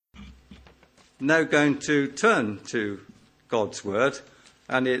now going to turn to God's Word,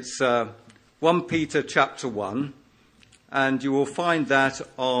 and it's 1 Peter chapter 1, and you will find that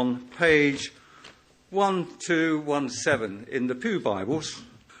on page 1217 in the Pew Bibles,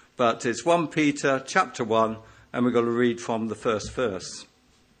 but it's 1 Peter chapter 1, and we're going to read from the first verse.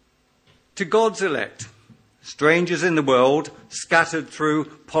 To God's elect, strangers in the world, scattered through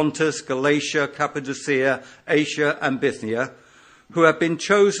Pontus, Galatia, Cappadocia, Asia and Bithynia, who have been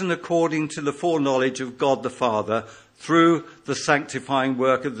chosen according to the foreknowledge of God the Father through the sanctifying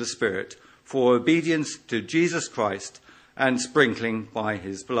work of the Spirit, for obedience to Jesus Christ and sprinkling by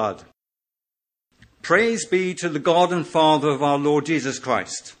his blood. Praise be to the God and Father of our Lord Jesus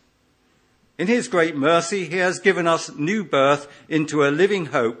Christ. In his great mercy, he has given us new birth into a living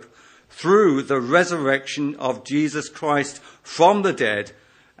hope through the resurrection of Jesus Christ from the dead,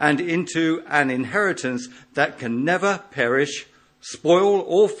 and into an inheritance that can never perish, spoil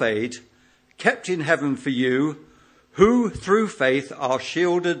or fade, kept in heaven for you, who through faith are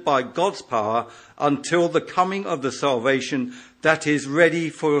shielded by God's power until the coming of the salvation that is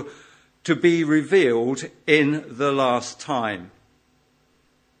ready to be revealed in the last time.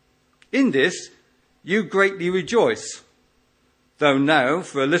 In this you greatly rejoice, though now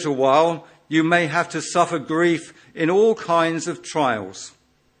for a little while you may have to suffer grief in all kinds of trials.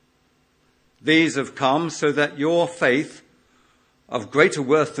 These have come so that your faith, of greater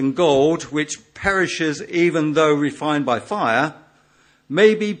worth than gold, which perishes even though refined by fire,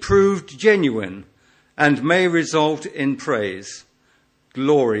 may be proved genuine and may result in praise,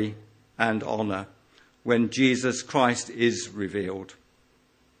 glory and honour when Jesus Christ is revealed.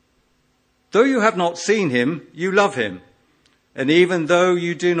 Though you have not seen him, you love him, and even though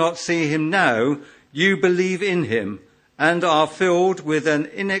you do not see him now, you believe in him and are filled with an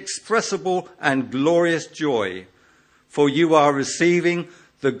inexpressible and glorious joy, for you are receiving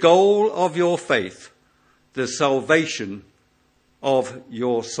the goal of your faith, the salvation of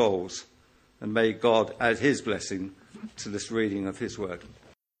your souls. And may God add his blessing to this reading of his word.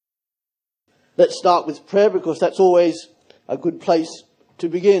 Let's start with prayer, because that's always a good place to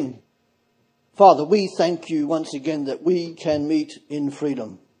begin. Father, we thank you once again that we can meet in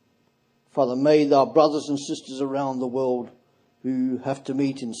freedom. Father, may our brothers and sisters around the world who have to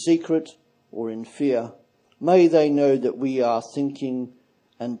meet in secret or in fear, may they know that we are thinking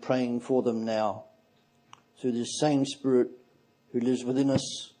and praying for them now. Through this same Spirit who lives within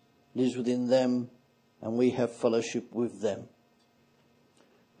us, lives within them, and we have fellowship with them.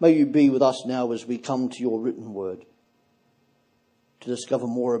 May you be with us now as we come to your written word, to discover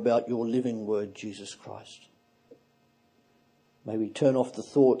more about your living word, Jesus Christ. May we turn off the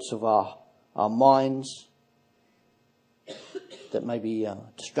thoughts of our minds that may be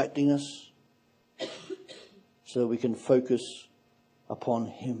distracting us, so that we can focus upon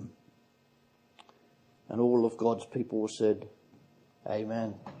him. And all of God's people said,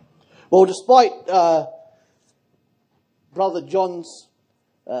 amen. Well, despite Brother John's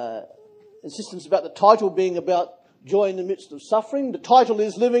insistence about the title being about joy in the midst of suffering, the title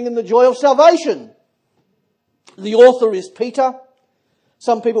is Living in the Joy of Salvation. The author is Peter.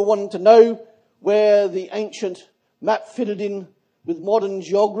 Some people wanted to know where the ancient map fitted in with modern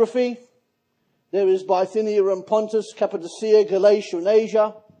geography. There is Bithynia and Pontus, Cappadocia, Galatia and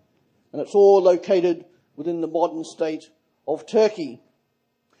Asia, and it's all located within the modern state of Turkey.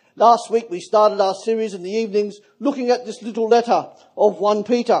 Last week we started our series in the evenings looking at this little letter of 1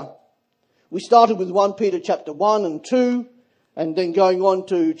 Peter. We started with 1 Peter chapter 1 and 2, and then going on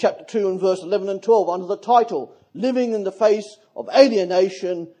to chapter 2 and verse 11 and 12 under the title, Living in the Face of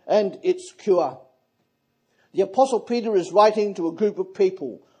Alienation and Its Cure. The Apostle Peter is writing to a group of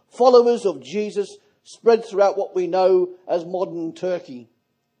people, followers of Jesus, spread throughout what we know as modern Turkey.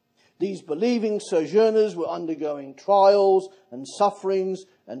 These believing sojourners were undergoing trials and sufferings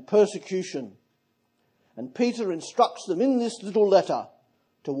and persecution. And Peter instructs them in this little letter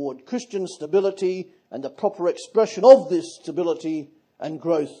toward Christian stability and the proper expression of this stability and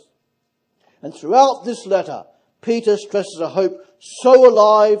growth. And throughout this letter, Peter stresses a hope so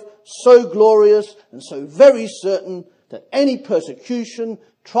alive, so glorious, and so very certain that any persecution,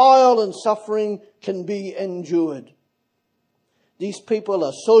 trial and suffering can be endured. These people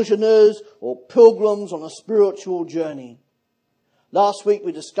are sojourners or pilgrims on a spiritual journey. Last week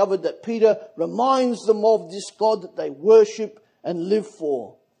we discovered that Peter reminds them of this God that they worship and live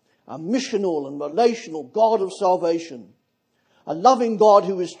for, a missional and relational God of salvation, a loving God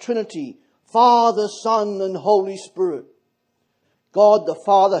who is Trinity, Father, Son and Holy Spirit. God the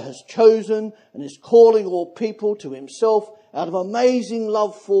Father has chosen and is calling all people to himself out of amazing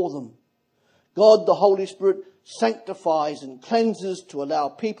love for them. God the Holy Spirit sanctifies and cleanses to allow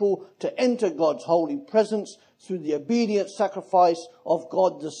people to enter God's holy presence through the obedient sacrifice of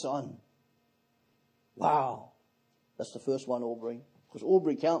God the Son. Wow. That's the first one, Aubrey, because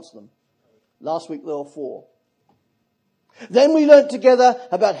Aubrey counts them. Last week there were 4. Then we learnt together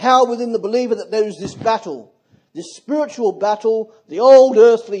about how within the believer that there is this battle, this spiritual battle, the old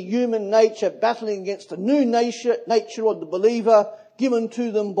earthly human nature battling against the new nature of the believer given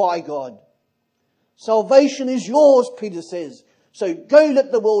to them by God. Salvation is yours, Peter says. So go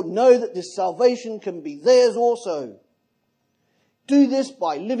let the world know that this salvation can be theirs also. Do this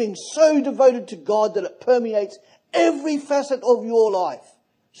by living so devoted to God that it permeates every facet of your life.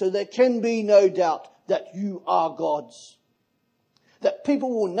 So there can be no doubt that you are God's. That people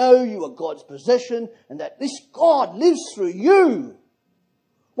will know you are God's possession and that this God lives through you.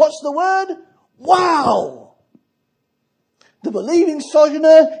 What's the word? Wow! The believing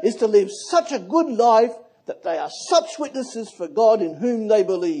sojourner is to live such a good life that they are such witnesses for God in whom they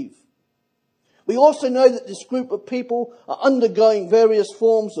believe. We also know that this group of people are undergoing various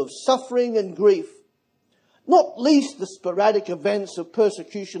forms of suffering and grief, not least the sporadic events of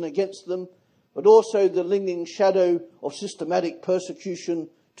persecution against them, but also the lingering shadow of systematic persecution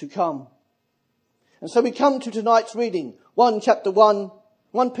to come. And so we come to tonight's reading, 1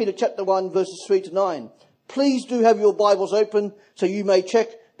 Peter chapter 1 verses 3 to 9. Please do have your Bibles open so you may check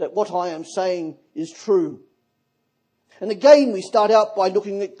that what I am saying is true. And again we start out by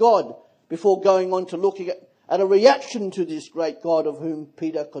looking at God before going on to looking at a reaction to this great God of whom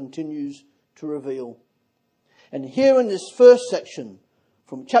Peter continues to reveal. And here in this first section,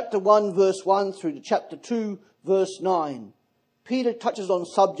 from chapter 1 verse 1 through to chapter 2 verse 9, Peter touches on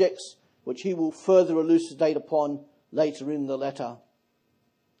subjects which he will further elucidate upon later in the letter.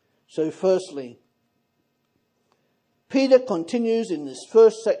 So firstly, Peter continues in this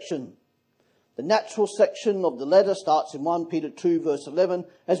first section. The natural section of the letter starts in 1 Peter 2 verse 11,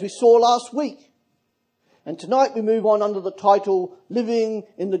 as we saw last week. And tonight we move on under the title, Living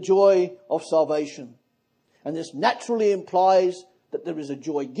in the Joy of Salvation. And this naturally implies that there is a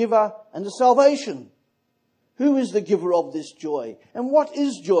joy giver and a salvation. Who is the giver of this joy? And what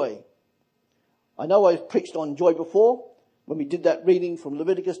is joy? I know I've preached on joy before when we did that reading from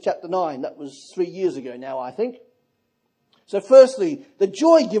Leviticus chapter 9. That was 3 years ago now, I think. So firstly, the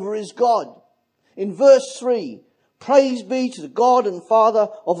joy giver is God. In verse 3, praise be to the God and Father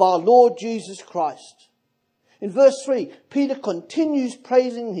of our Lord Jesus Christ. In verse 3, Peter continues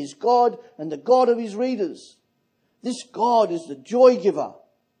praising his God and the God of his readers. This God is the joy giver.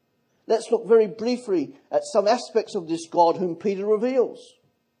 Let's look very briefly at some aspects of this God whom Peter reveals.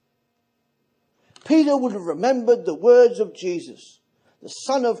 Peter would have remembered the words of Jesus, the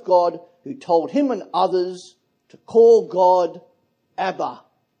Son of God, who told him and others to call God Abba,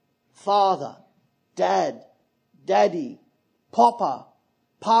 Father, Dad, Daddy, Papa,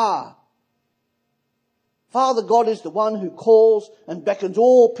 Pa. Father God is the one who calls and beckons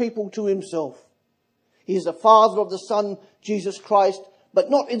all people to himself. He is the Father of the Son, Jesus Christ, but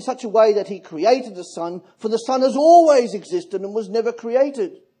not in such a way that he created the Son, for the Son has always existed and was never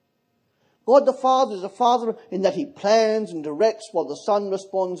created. God the Father is a Father in that he plans and directs while the Son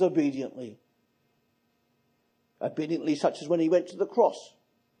responds obediently. Obediently such as when he went to the cross.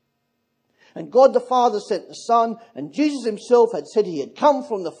 And God the Father sent the Son, and Jesus himself had said he had come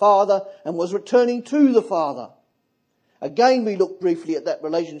from the Father and was returning to the Father. Again, we looked briefly at that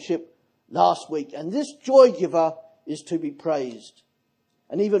relationship last week, and this joy giver is to be praised.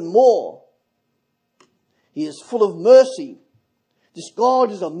 And even more, he is full of mercy. This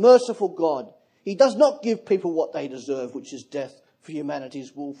God is a merciful God. He does not give people what they deserve, which is death for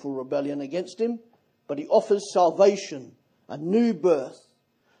humanity's willful rebellion against him, but he offers salvation, a new birth.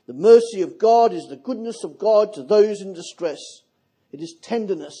 The mercy of God is the goodness of God to those in distress. It is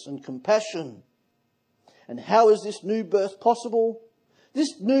tenderness and compassion. And how is this new birth possible?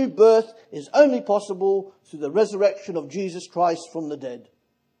 This new birth is only possible through the resurrection of Jesus Christ from the dead.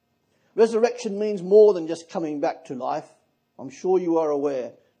 Resurrection means more than just coming back to life. I'm sure you are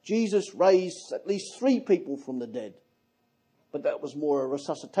aware. Jesus raised at least 3 people from the dead. But that was more a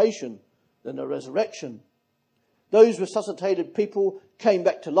resuscitation than a resurrection. Those resuscitated people came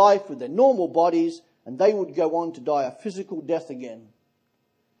back to life with their normal bodies, and they would go on to die a physical death again.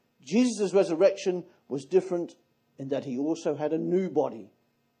 Jesus' resurrection was different in that he also had a new body.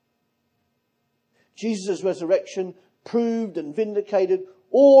 Jesus' resurrection proved and vindicated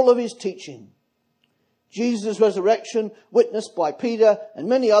all of his teaching. Jesus' resurrection, witnessed by Peter and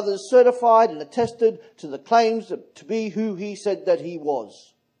many others, certified and attested to the claims to be who he said that he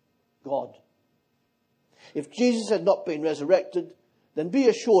was, God. If Jesus had not been resurrected, then be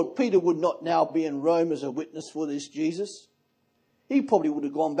assured Peter would not now be in Rome as a witness for this Jesus. He probably would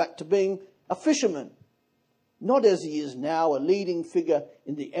have gone back to being a fisherman, not as he is now, a leading figure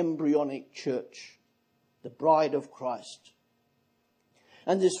in the embryonic church, the bride of Christ.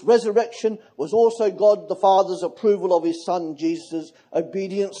 And this resurrection was also God the Father's approval of his Son Jesus'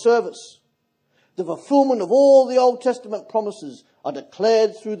 obedient service. The fulfillment of all the Old Testament promises are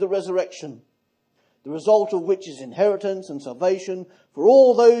declared through the resurrection, the result of which is inheritance and salvation for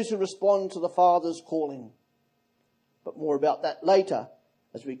all those who respond to the Father's calling. But more about that later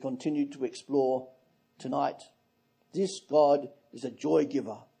as we continue to explore tonight. This God is a joy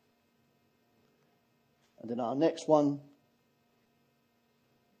giver. And then our next one,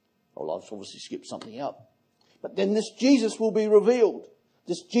 I've obviously skipped something out. But then this Jesus will be revealed.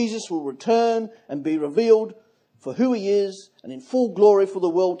 This Jesus will return and be revealed for who he is and in full glory for the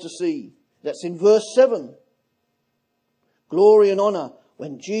world to see. That's in verse 7. Glory and honour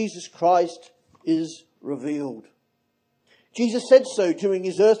when Jesus Christ is revealed. Jesus said so during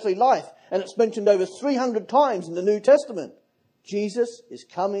his earthly life, and it's mentioned over 300 times in the New Testament. Jesus is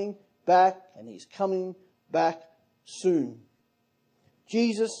coming back, and he's coming back soon.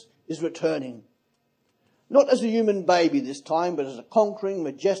 Jesus is returning. Not as a human baby this time, but as a conquering,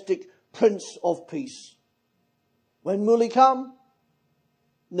 majestic Prince of Peace. When will he come?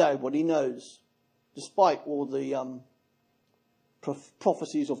 Nobody knows, despite all the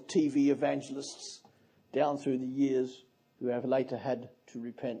prophecies of TV evangelists down through the years who have later had to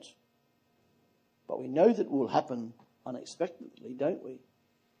repent. But we know that it will happen unexpectedly, don't we?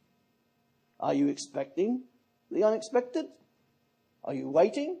 Are you expecting the unexpected? Are you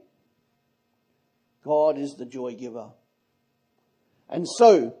waiting? God is the joy giver. And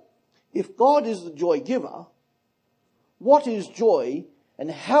so, if God is the joy giver, what is joy, and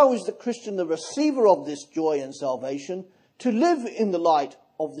how is the Christian the receiver of this joy and salvation to live in the light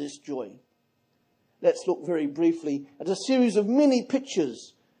of this joy? Let's look very briefly at a series of mini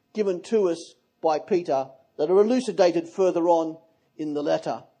pictures given to us by Peter that are elucidated further on in the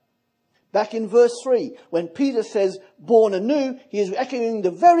letter. Back in verse 3, when Peter says born anew, he is echoing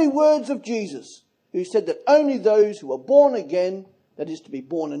the very words of Jesus, who said that only those who are born again, that is to be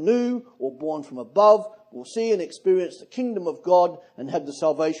born anew or born from above, will see and experience the kingdom of God and have the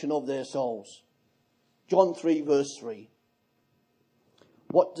salvation of their souls. John 3 verse 3.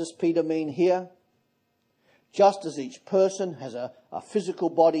 What does Peter mean here? Just as each person has a physical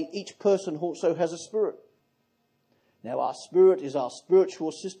body, each person also has a spirit. Now our spirit is our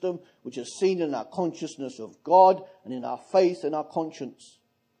spiritual system, which is seen in our consciousness of God and in our faith and our conscience.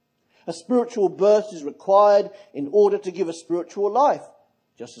 A spiritual birth is required in order to give a spiritual life,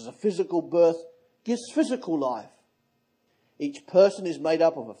 just as a physical birth gives physical life. Each person is made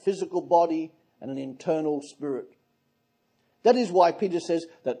up of a physical body and an internal spirit. That is why Peter says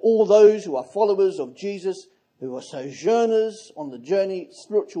that all those who are followers of Jesus, who are sojourners on the journey,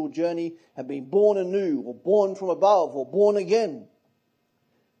 spiritual journey, have been born anew or born from above or born again.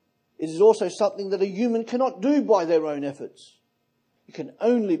 It is also something that a human cannot do by their own efforts. It can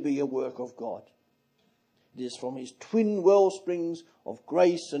only be a work of God. It is from his twin wellsprings of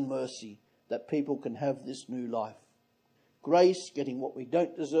grace and mercy that people can have this new life. Grace, getting what we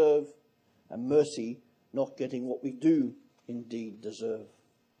don't deserve, and mercy, not getting what we do indeed deserve.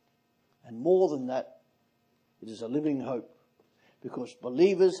 And more than that, it is a living hope, because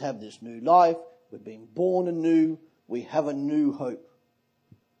believers have this new life. We've been born anew. We have a new hope.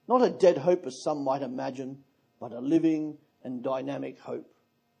 Not a dead hope as some might imagine, but a living and dynamic hope.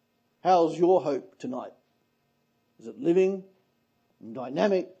 How's your hope tonight? Is it living and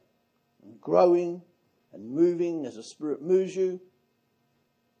dynamic and growing and moving as the Spirit moves you?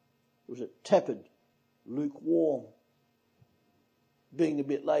 Or is it tepid, lukewarm, being a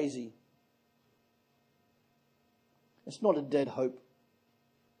bit lazy? It's not a dead hope.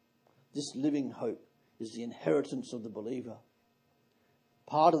 This living hope is the inheritance of the believer.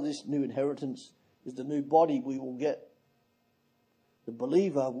 Part of this new inheritance is the new body we will get. The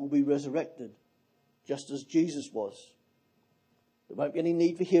believer will be resurrected, just as Jesus was. There won't be any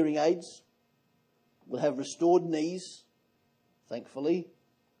need for hearing aids. We'll have restored knees, thankfully.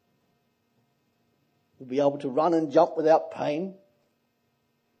 We'll be able to run and jump without pain.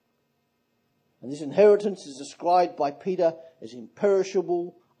 And this inheritance is described by Peter as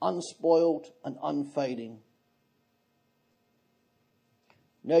imperishable, unspoiled, and unfading.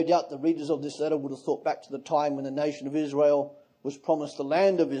 No doubt the readers of this letter would have thought back to the time when the nation of Israel was promised the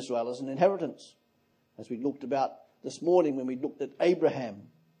land of Israel as an inheritance, as we looked about this morning when we looked at Abraham.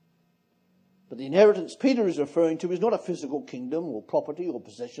 But the inheritance Peter is referring to is not a physical kingdom or property or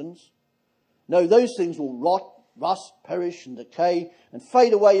possessions. No, those things will rot rust, perish and decay and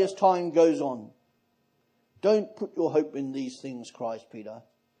fade away as time goes on. Don't put your hope in these things, cries Peter.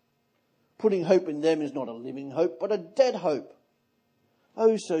 Putting hope in them is not a living hope, but a dead hope.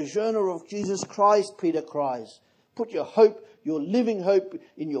 O sojourner of Jesus Christ, Peter cries, put your hope, your living hope,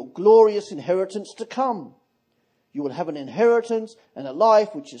 in your glorious inheritance to come. You will have an inheritance and a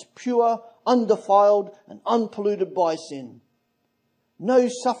life which is pure, undefiled and unpolluted by sin. No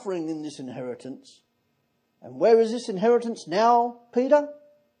suffering in this inheritance. And where is this inheritance now, Peter?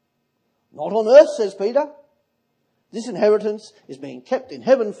 Not on earth, says Peter. This inheritance is being kept in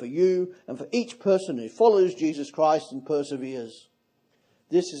heaven for you and for each person who follows Jesus Christ and perseveres.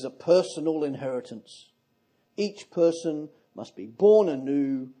 This is a personal inheritance. Each person must be born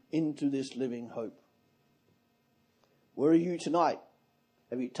anew into this living hope. Where are you tonight?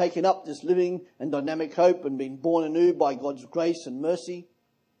 Have you taken up this living and dynamic hope and been born anew by God's grace and mercy?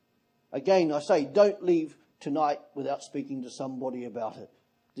 Again, I say, don't leave tonight without speaking to somebody about it.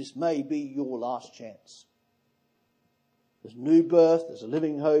 This may be your last chance. There's new birth, there's a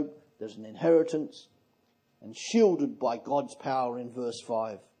living hope, there's an inheritance, and shielded by God's power in verse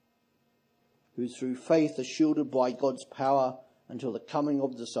 5, who through faith are shielded by God's power until the coming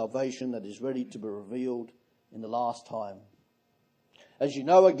of the salvation that is ready to be revealed in the last time. As you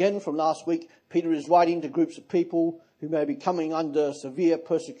know again from last week, Peter is writing to groups of people who may be coming under severe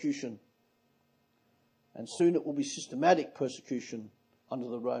persecution. And soon it will be systematic persecution under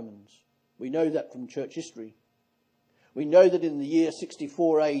the Romans. We know that from church history. We know that in the year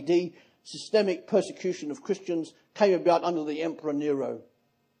 64 AD, systemic persecution of Christians came about under the Emperor Nero.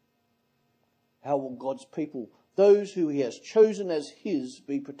 How will God's people, those who he has chosen as his,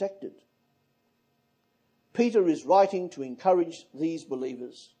 be protected? Peter is writing to encourage these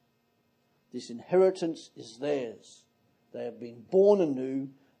believers. This inheritance is theirs. They have been born anew.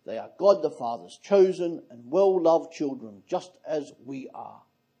 They are God the Father's chosen and well-loved children, just as we are.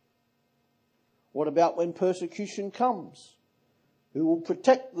 What about when persecution comes? Who will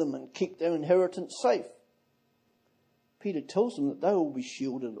protect them and keep their inheritance safe? Peter tells them that they will be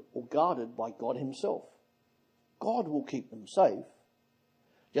shielded or guarded by God himself. God will keep them safe,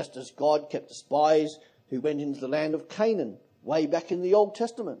 just as God kept the spies who went into the land of Canaan way back in the Old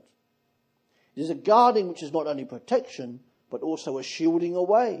Testament. It is a guarding which is not only protection, but also a shielding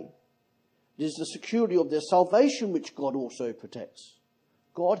away. It is the security of their salvation which God also protects.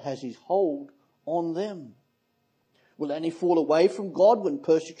 God has his hold on them. Will any fall away from God when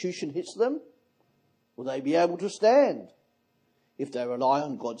persecution hits them? Will they be able to stand? If they rely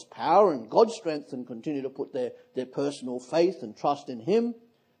on God's power and God's strength and continue to put their personal faith and trust in him,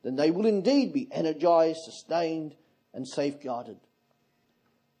 then they will indeed be energized, sustained and safeguarded.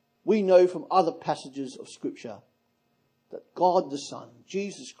 We know from other passages of Scripture that God the Son,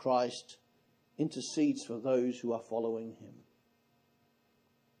 Jesus Christ, intercedes for those who are following him.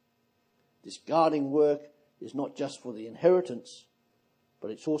 This guarding work is not just for the inheritance, but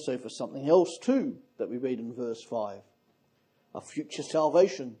it's also for something else too that we read in verse 5. A future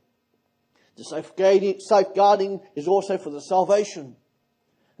salvation. The safeguarding is also for the salvation.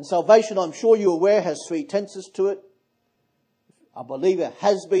 And salvation, I'm sure you're aware, has 3 tenses to it. A believer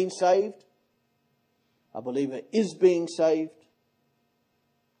has been saved. A believer is being saved.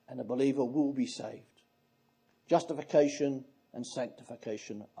 And a believer will be saved. Justification and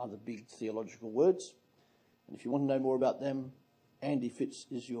sanctification are the big theological words. And if you want to know more about them, Andy Fitz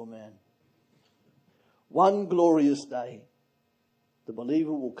is your man. One glorious day, the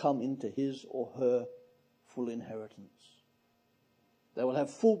believer will come into his or her full inheritance. They will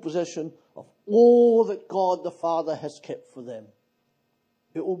have full possession of all that God the Father has kept for them.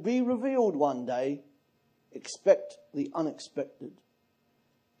 It will be revealed one day. Expect the unexpected.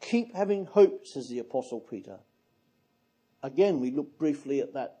 Keep having hope, says the Apostle Peter. Again, we looked briefly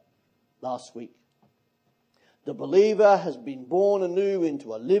at that last week. The believer has been born anew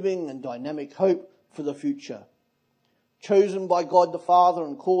into a living and dynamic hope for the future, chosen by God the Father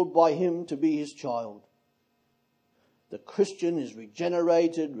and called by him to be his child. The Christian is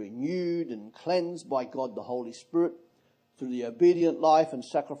regenerated, renewed and cleansed by God the Holy Spirit through the obedient life and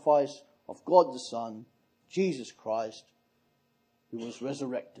sacrifice of God the Son, Jesus Christ, who was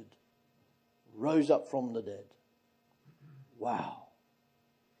resurrected, rose up from the dead. Wow.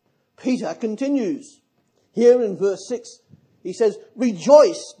 Peter continues. Here in verse 6, he says,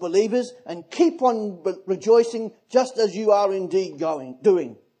 rejoice, believers, and keep on rejoicing just as you are indeed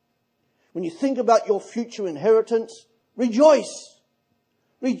doing. When you think about your future inheritance, rejoice.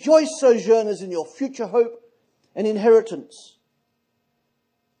 Rejoice, sojourners, in your future hope and inheritance.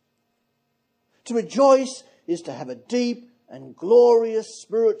 To rejoice is to have a deep and glorious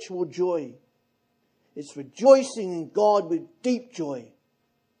spiritual joy. It's rejoicing in God with deep joy.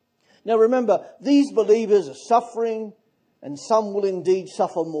 Now remember, these believers are suffering, and some will indeed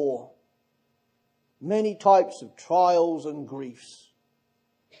suffer more. Many types of trials and griefs.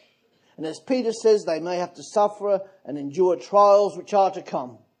 And as Peter says, they may have to suffer and endure trials which are to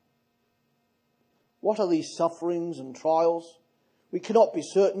come. What are these sufferings and trials? We cannot be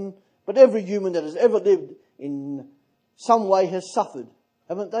certain, but every human that has ever lived in some way has suffered,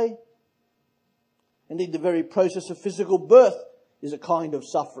 haven't they? Indeed, the very process of physical birth is a kind of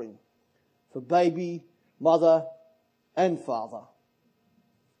suffering for baby, mother, and father.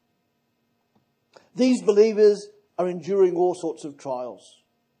 These believers are enduring all sorts of trials.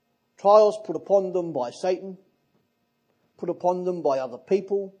 Trials put upon them by Satan, put upon them by other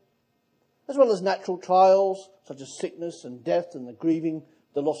people, as well as natural trials such as sickness and death and the grieving,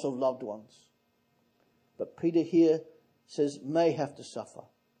 the loss of loved ones. But Peter here says may have to suffer.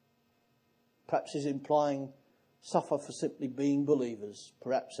 Perhaps he's implying suffer for simply being believers,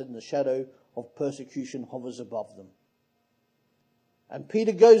 perhaps in the shadow of persecution hovers above them. And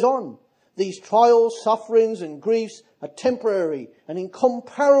Peter goes on. These trials, sufferings and griefs are temporary and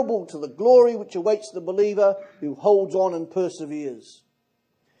incomparable to the glory which awaits the believer who holds on and perseveres.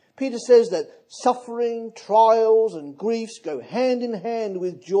 Peter says that suffering, trials and griefs go hand in hand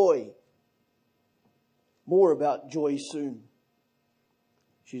with joy. More about Joy soon.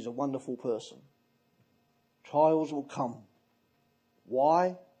 She's a wonderful person. Trials will come.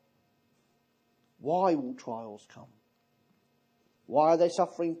 Why? Why will trials come? Why are they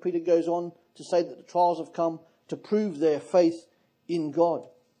suffering? Peter goes on to say that the trials have come to prove their faith in God.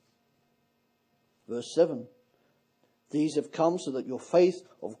 Verse 7. These have come so that your faith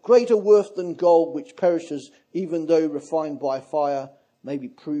of greater worth than gold which perishes even though refined by fire may be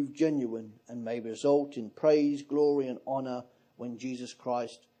proved genuine and may result in praise, glory and honour when Jesus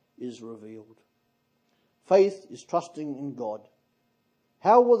Christ is revealed. Faith is trusting in God.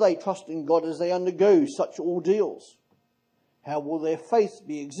 How will they trust in God as they undergo such ordeals? How will their faith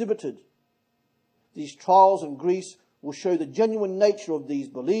be exhibited? These trials and griefs will show the genuine nature of these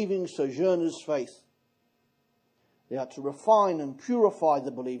believing sojourners' faith. They are to refine and purify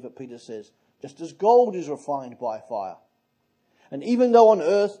the believer, Peter says, just as gold is refined by fire. And even though on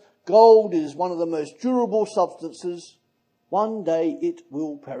earth gold is one of the most durable substances, one day it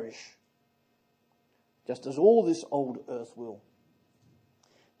will perish, just as all this old earth will.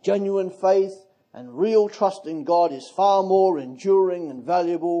 Genuine faith and real trust in God is far more enduring and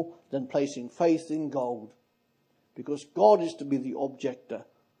valuable than placing faith in gold, because God is to be the object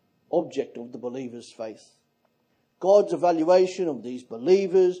of the believer's faith. God's evaluation of these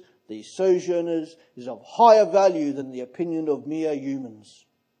believers, these sojourners, is of higher value than the opinion of mere humans.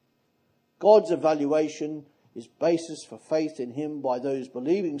 God's evaluation is basis for faith in him by those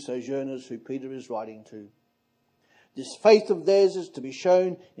believing sojourners who Peter is writing to. This faith of theirs is to be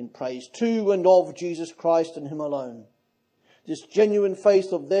shown in praise to and of Jesus Christ and him alone. This genuine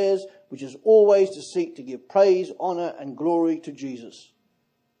faith of theirs, which is always to seek to give praise, honour and glory to Jesus.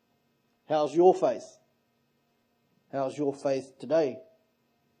 How's your faith? How's your faith today?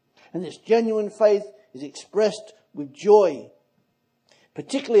 And this genuine faith is expressed with joy,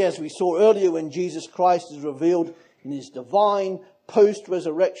 particularly as we saw earlier when Jesus Christ is revealed in his divine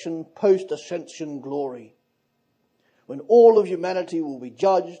post-resurrection, post-ascension glory, when all of humanity will be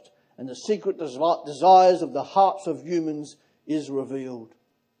judged and the secret desires of the hearts of humans is revealed.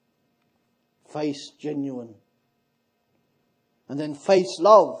 Faith genuine. And then faith's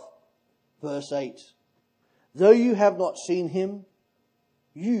love, verse 8. Though you have not seen him,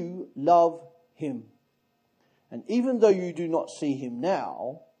 you love him. And even though you do not see him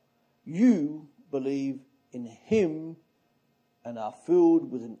now, you believe in him and are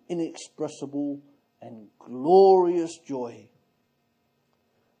filled with an inexpressible and glorious joy.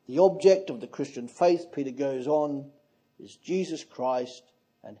 The object of the Christian faith, Peter goes on, is Jesus Christ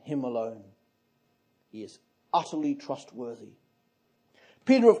and him alone. He is utterly trustworthy.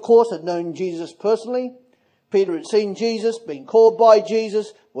 Peter, of course, had known Jesus personally. Peter had seen Jesus, been called by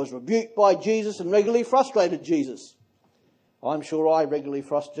Jesus, was rebuked by Jesus and regularly frustrated Jesus. I'm sure I regularly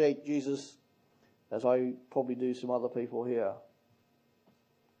frustrate Jesus, as I probably do some other people here.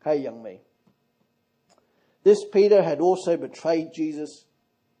 Hey, young me. This Peter had also betrayed Jesus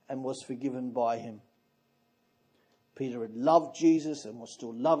and was forgiven by him. Peter had loved Jesus and was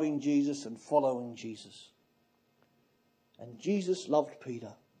still loving Jesus and following Jesus. And Jesus loved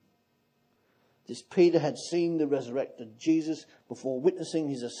Peter. This Peter had seen the resurrected Jesus before witnessing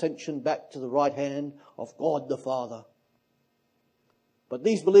his ascension back to the right hand of God the Father. But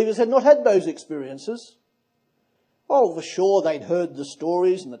these believers had not had those experiences. Oh, for sure they'd heard the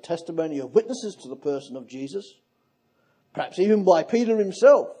stories and the testimony of witnesses to the person of Jesus, perhaps even by Peter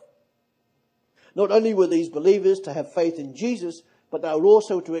himself. Not only were these believers to have faith in Jesus, but they were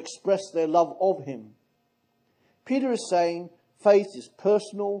also to express their love of him. Peter is saying faith is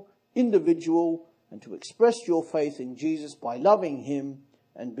personal, individual, and to express your faith in Jesus by loving him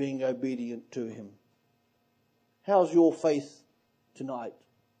and being obedient to him. How's your faith tonight?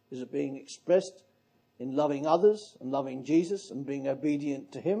 Is it being expressed in loving others and loving Jesus and being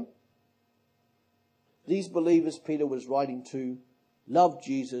obedient to him? These believers Peter was writing to love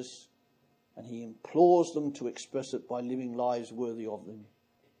Jesus, and he implores them to express it by living lives worthy of them.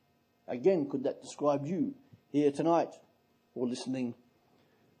 Again, could that describe you here tonight or listening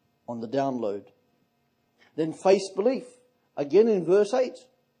on the download? Then face belief. Again in verse 8.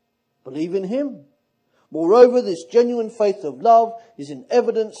 Believe in him. Moreover, this genuine faith of love is in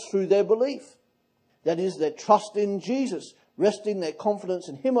evidence through their belief. That is, their trust in Jesus, resting their confidence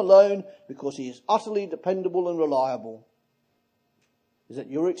in him alone because he is utterly dependable and reliable. Is that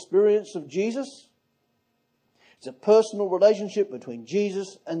your experience of Jesus? It's a personal relationship between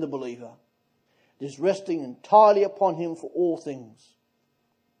Jesus and the believer. It is resting entirely upon him for all things.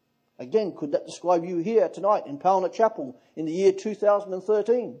 Again, could that describe you here tonight in Palner Chapel in the year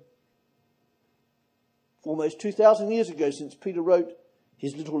 2013? Almost 2,000 years ago since Peter wrote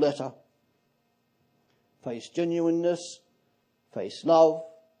his little letter. Face genuineness, face love,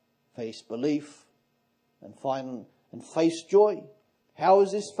 face belief, and face joy. How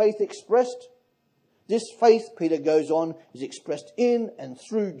is this faith expressed? This faith, Peter goes on, is expressed in and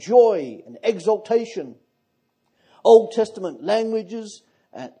through joy and exaltation. The Old Testament language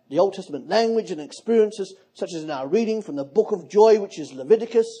and experiences, such as in our reading from the book of joy, which is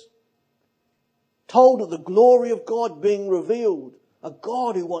Leviticus, told of the glory of God being revealed, a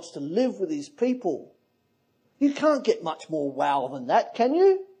God who wants to live with his people. You can't get much more wow than that, can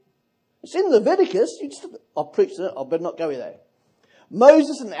you? It's in Leviticus. I'll preach it. I better not go there.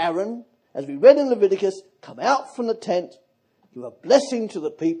 Moses and Aaron, as we read in Leviticus, come out from the tent, give a blessing to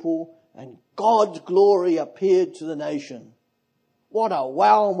the people, and God's glory appeared to the nation. What a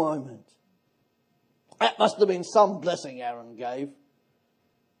wow moment. That must have been some blessing Aaron gave.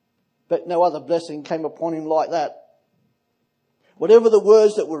 But no other blessing came upon him like that. Whatever the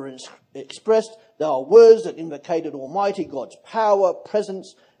words that were expressed, they are words that indicated Almighty God's power,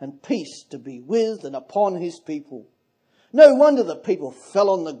 presence, and peace to be with and upon his people. No wonder the people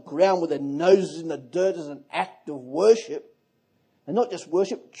fell on the ground with their noses in the dirt as an act of worship. And not just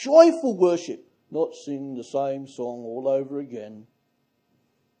worship, joyful worship. Not sing the same song all over again.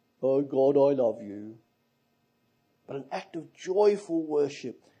 Oh God, I love you. But an act of joyful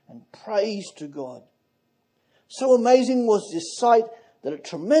worship and praise to God. So amazing was this sight that a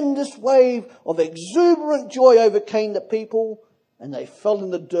tremendous wave of exuberant joy overcame the people, and they fell in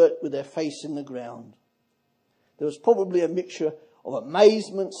the dirt with their face in the ground. There was probably a mixture of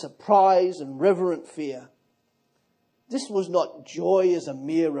amazement, surprise, and reverent fear. This was not joy as a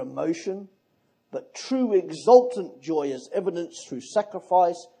mere emotion, but true exultant joy as evidenced through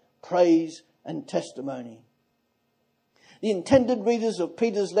sacrifice, praise, and testimony. The intended readers of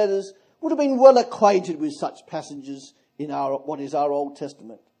Peter's letters would have been well acquainted with such passages in what is our Old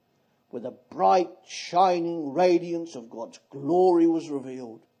Testament, where the bright, shining radiance of God's glory was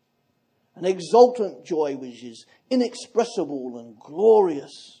revealed. An exultant joy which is inexpressible and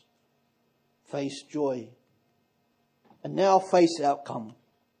glorious. Face joy. And now face outcome.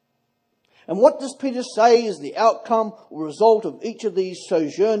 And what does Peter say is the outcome or result of each of these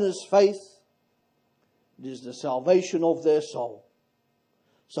sojourners' faith? It is the salvation of their soul.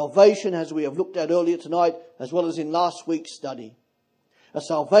 Salvation, as we have looked at earlier tonight, as well as in last week's study. A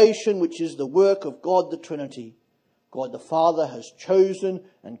salvation which is the work of God the Trinity. God the Father has chosen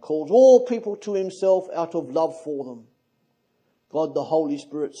and called all people to himself out of love for them. God the Holy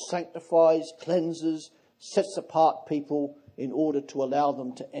Spirit sanctifies, cleanses, sets apart people in order to allow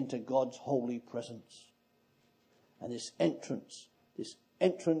them to enter God's holy presence. And this entrance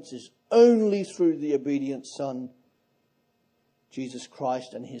is only through the obedient Son, Jesus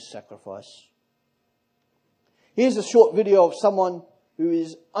Christ, and his sacrifice. Here's a short video of someone who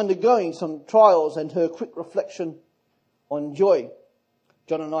is undergoing some trials and her quick reflection on joy.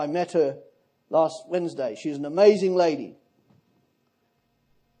 John and I met her last Wednesday. She's an amazing lady.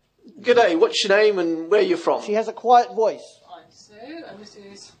 G'day, what's your name and where are you from? She has a quiet voice. I'm Sue, and this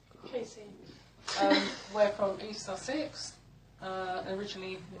is Casey. We're from East Sussex,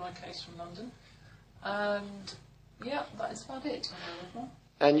 originally, in my case, from London. And, yeah, that is about it.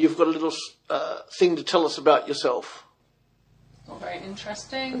 And you've got a little thing to tell us about yourself. Not very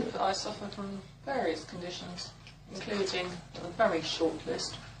interesting, but I suffer from various conditions, including a very short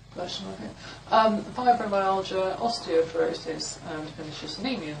list version of it, fibromyalgia, osteoporosis, and pernicious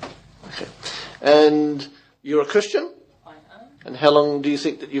anemia. Okay. And you're a Christian? I am. And how long do you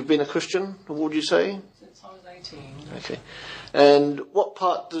think that you've been a Christian, what would you say? Since I was 18. Okay. And what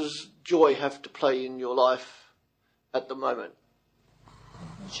part does joy have to play in your life at the moment?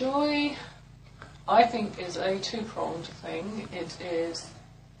 Joy, I think, is a two-pronged thing. It is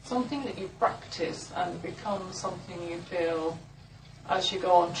something that you practice and becomes something you feel as you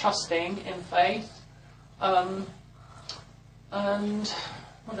go on trusting in faith. And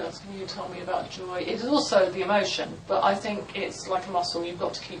what else can you tell me about joy? It is also the emotion, but I think it's like a muscle. You've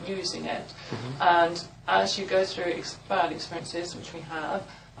got to keep using it. Mm-hmm. And as you go through bad experiences, which we have,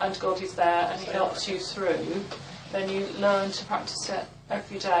 and God is there and He helps you through, then you learn to practice it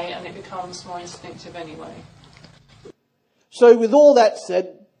every day and it becomes more instinctive anyway. So with all that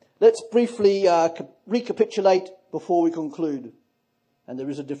said, let's briefly recapitulate before we conclude. And there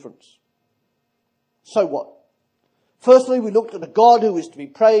is a difference. So what? Firstly, we looked at a God who is to be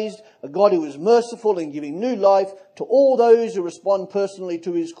praised, a God who is merciful in giving new life to all those who respond personally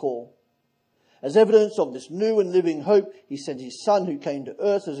to His call. As evidence of this new and living hope, He sent His Son, who came to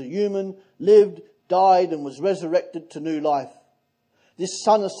earth as a human, lived, died, and was resurrected to new life. This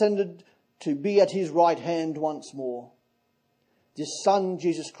Son ascended to be at His right hand once more. This Son,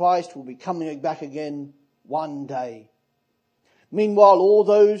 Jesus Christ, will be coming back again one day. Meanwhile, all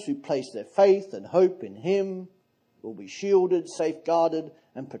those who place their faith and hope in Him will be shielded, safeguarded,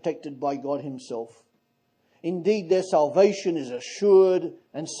 and protected by God Himself. Indeed, their salvation is assured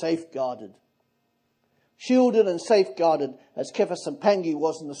and safeguarded. Shielded and safeguarded, as Kefa Sampangi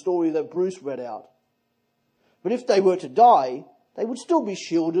was in the story that Bruce read out. But if they were to die, they would still be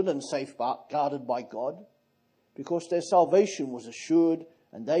shielded and safeguarded by God, because their salvation was assured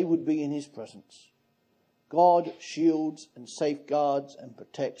and they would be in His presence. God shields and safeguards and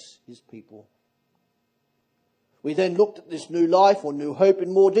protects His people. We then looked at this new life or new hope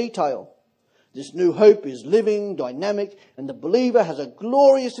in more detail. This new hope is living, dynamic, and the believer has a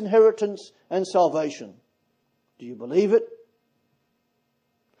glorious inheritance and salvation. Do you believe it?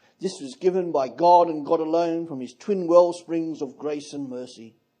 This was given by God and God alone from His twin well springs of grace and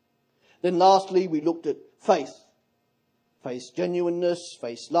mercy. Then lastly, we looked at faith. Faith's genuineness,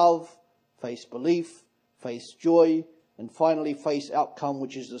 faith's love, faith's belief, faith's joy, and finally faith's outcome,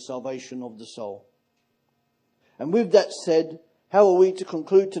 which is the salvation of the soul. And with that said, how are we to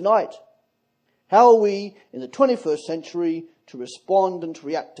conclude tonight? How are we in the 21st century to respond and to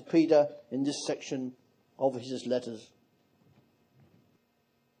react to Peter in this section of his letters?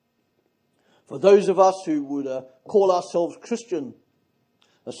 For those of us who would call ourselves Christian,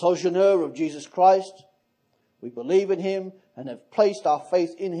 a sojourner of Jesus Christ, we believe in Him and have placed our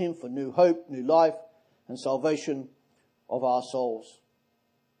faith in Him for new hope, new life, and salvation of our souls.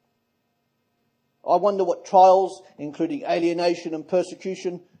 I wonder what trials, including alienation and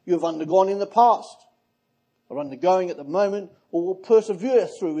persecution, you have undergone in the past, are undergoing at the moment, or will persevere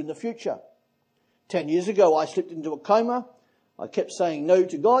through in the future. 10 years ago, I slipped into a coma. I kept saying no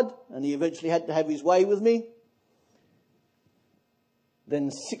to God, and He eventually had to have His way with me.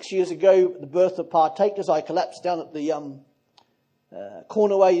 Then 6 years ago, at the birth of Partakers, I collapsed down at the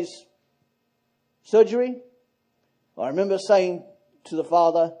Cornerways surgery. I remember saying to the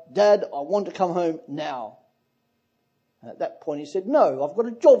father, "Dad, I want to come home now." And at that point he said, "No, I've got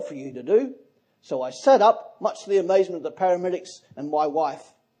a job for you to do." So I sat up, much to the amazement of the paramedics and my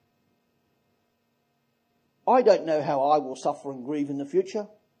wife. I don't know how I will suffer and grieve in the future,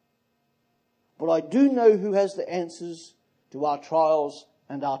 but I do know who has the answers to our trials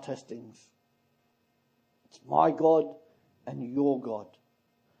and our testings. It's my God and your God,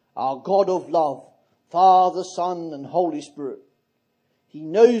 our God of love, Father, Son, and Holy Spirit. He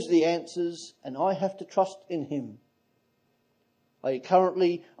knows the answers, and I have to trust in Him. Are you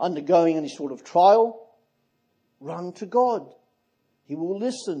currently undergoing any sort of trial? Run to God. He will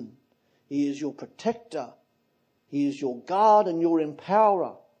listen. He is your protector. He is your guard and your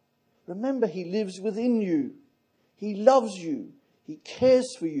empowerer. Remember, He lives within you. He loves you. He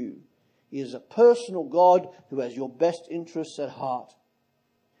cares for you. He is a personal God who has your best interests at heart.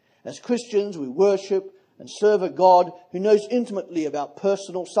 As Christians, we worship and serve a God who knows intimately about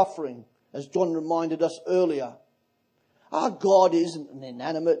personal suffering, as John reminded us earlier. Our God isn't an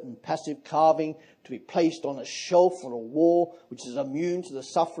inanimate and passive carving to be placed on a shelf or a wall which is immune to the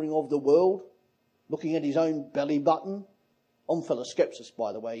suffering of the world, looking at His own belly button. Omphalos,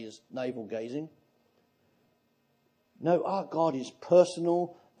 by the way, is navel-gazing. No, our God is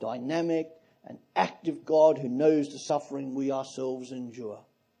personal, dynamic, and active God who knows the suffering we ourselves endure.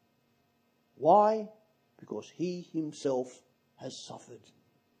 Why? because he himself has suffered.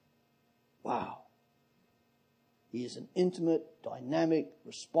 Wow. He is an intimate, dynamic,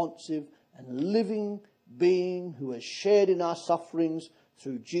 responsive, and living being who has shared in our sufferings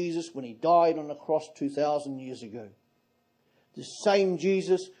through Jesus when he died on the cross 2,000 years ago. This same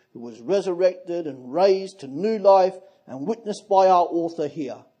Jesus who was resurrected and raised to new life and witnessed by our author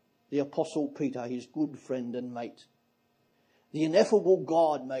here, the Apostle Peter, his good friend and mate. The ineffable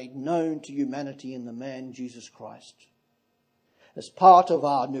God made known to humanity in the man Jesus Christ. As part of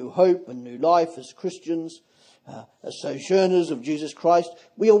our new hope and new life as Christians, as sojourners of Jesus Christ,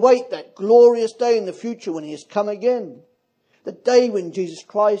 we await that glorious day in the future when he has come again. The day when Jesus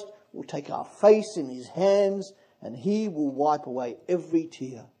Christ will take our face in his hands and he will wipe away every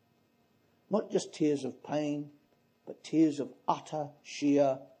tear. Not just tears of pain, but tears of utter,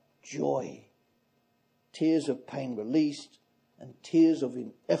 sheer joy. Tears of pain released and tears of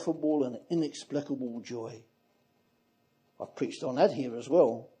ineffable and inexplicable joy. I've preached on that here as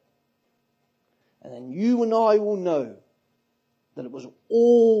well. And then you and I will know that it was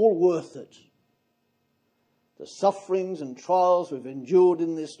all worth it. The sufferings and trials we've endured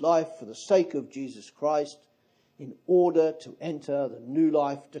in this life for the sake of Jesus Christ in order to enter the new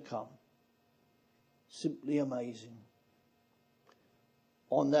life to come. Simply amazing.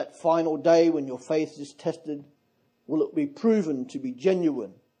 On that final day when your faith is tested, will it be proven to be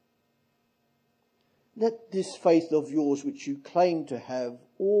genuine? Let this faith of yours which you claim to have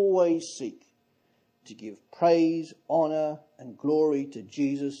always seek to give praise, honour and glory to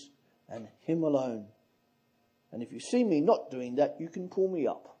Jesus and him alone. And if you see me not doing that, you can pull me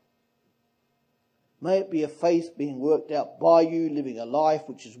up. May it be a faith being worked out by you, living a life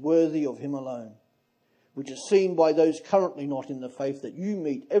which is worthy of him alone, which is seen by those currently not in the faith that you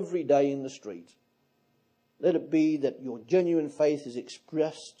meet every day in the street. Let it be that your genuine faith is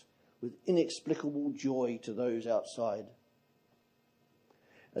expressed with inexplicable joy to those outside.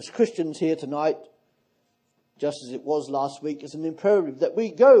 As Christians here tonight, just as it was last week, is an imperative that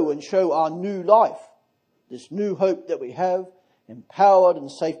we go and show our new life, this new hope that we have, empowered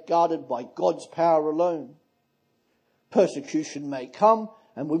and safeguarded by God's power alone. Persecution may come,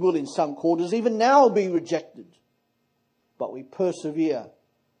 and we will in some quarters even now be rejected. But we persevere.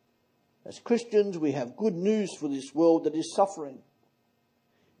 As Christians, we have good news for this world that is suffering.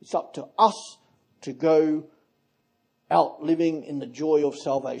 It's up to us to go out living in the joy of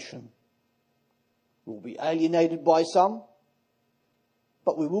salvation. We'll be alienated by some,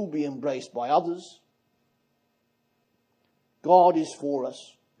 but we will be embraced by others. God is for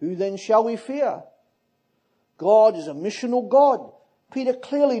us. Who then shall we fear? God is a missional God. Peter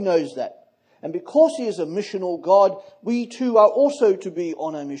clearly knows that. And because he is a missional God, we too are also to be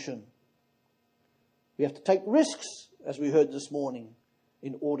on a mission. We have to take risks, as we heard this morning,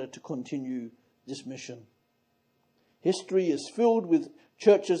 in order to continue this mission. History is filled with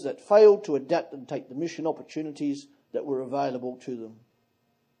churches that failed to adapt and take the mission opportunities that were available to them.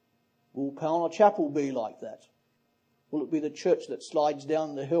 Will Palmer Chapel be like that? Will it be the church that slides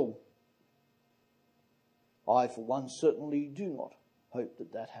down the hill? I, for one, certainly do not hope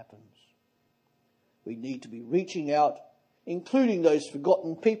that that happens. We need to be reaching out, including those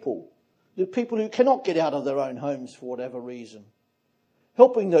forgotten people, the people who cannot get out of their own homes for whatever reason.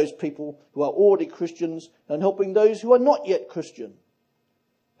 Helping those people who are already Christians and helping those who are not yet Christian.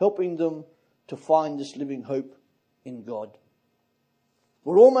 Helping them to find this living hope in God.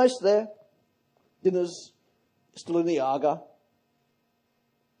 We're almost there. Dinner's still in the Aga.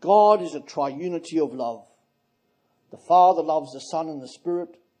 God is a triunity of love. The Father loves the Son and the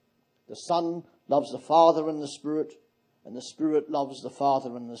Spirit. The Son loves the Father and the Spirit. And the Spirit loves the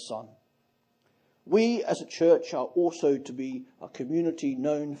Father and the Son. We as a church are also to be a community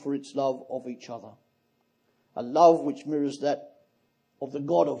known for its love of each other. A love which mirrors that of the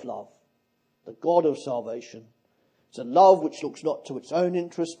God of love, the God of salvation. It's a love which looks not to its own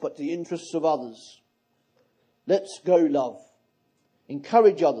interests but the interests of others. Let's go love.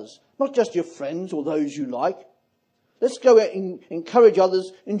 Encourage others, not just your friends or those you like. Let's go out and encourage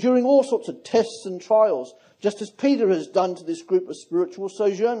others enduring all sorts of tests and trials, just as Peter has done to this group of spiritual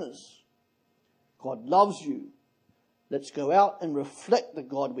sojourners. God loves you. Let's go out and reflect the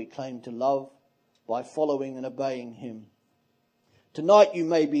God we claim to love by following and obeying him. Tonight you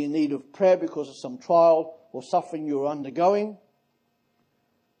may be in need of prayer because of some trial or suffering you're undergoing.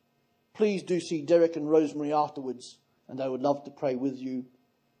 Please do see Derek and Rosemary afterwards, and they would love to pray with you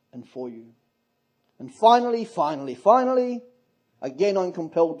and for you. And finally, again I'm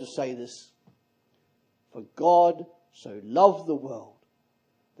compelled to say this. For God so loved the world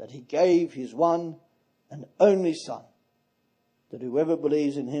that he gave his one and only Son, that whoever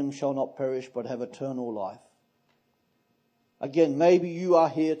believes in him shall not perish but have eternal life. Again, maybe you are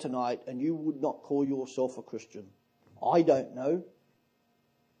here tonight and you would not call yourself a Christian. I don't know.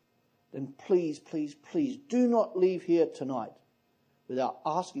 Then please, please, please do not leave here tonight without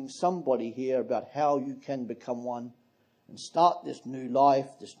asking somebody here about how you can become one and start this new life,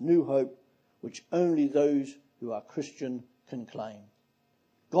 this new hope, which only those who are Christian can claim.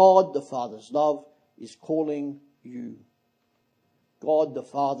 God the Father's love is calling you. God the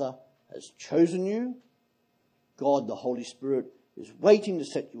Father has chosen you. God the Holy Spirit is waiting to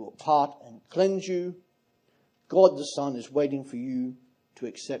set you apart and cleanse you. God the Son is waiting for you to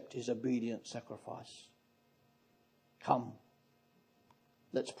accept his obedient sacrifice. Come,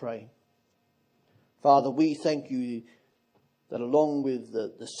 let's pray. Father, we thank you that along with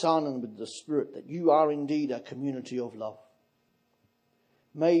the Son and with the Spirit, that you are indeed a community of love.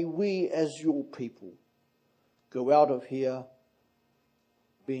 May we as your people go out of here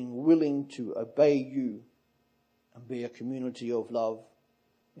being willing to obey you and be a community of love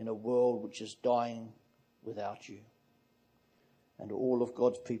in a world which is dying without you. And all of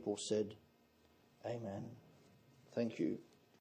God's people said, Amen. Thank you.